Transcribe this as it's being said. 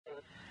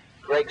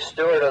Greg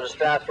Stewart out of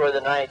Strathroy,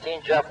 the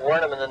 19. Jeff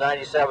Wernham in the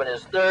 97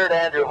 is third.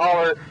 Andrew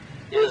Haller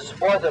is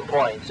fourth in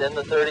points in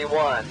the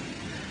 31.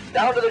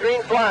 Down to the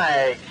green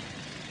flag.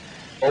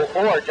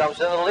 04 jumps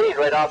into the lead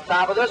right off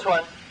top of this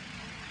one.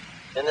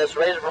 In this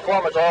Razor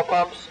Performance All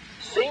Pumps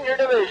Senior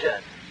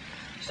Division.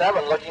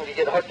 7 looking to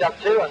get hooked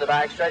up too on the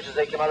back stretch as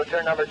they come out of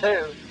turn number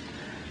 2.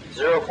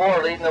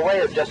 04 leading the way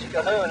of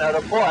Jessica Hoon out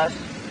of fourth.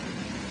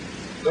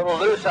 Little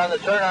loose on the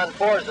turn on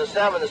 4 is the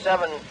 7. The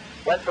 7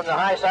 went from the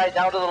high side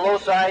down to the low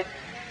side.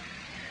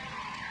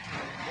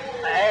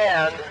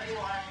 And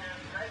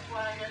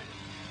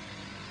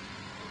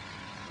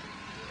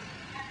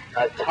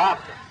a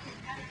tough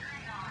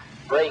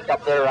break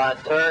up there on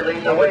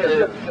turn number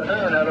 2.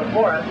 Out of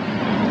fourth.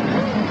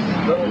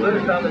 Little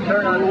loose on the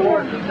turn on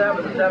 4 is the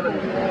 7. The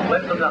 7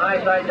 went from the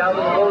high side down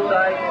to the low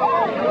side.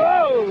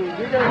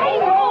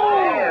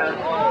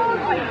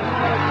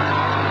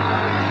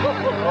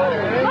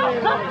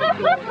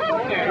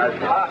 And a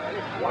tough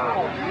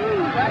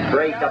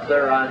break up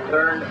there on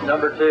turn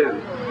number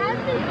 2.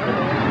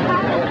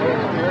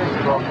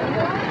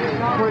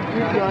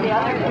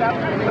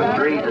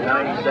 Agreed, the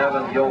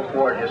 97, the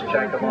 04, just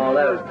check them all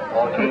out.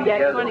 All came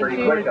together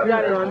pretty quick up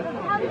there. 7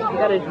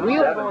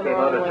 came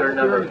out of turn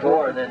number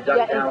 4 and then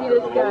ducked down to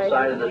the low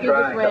side of the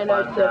track up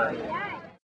on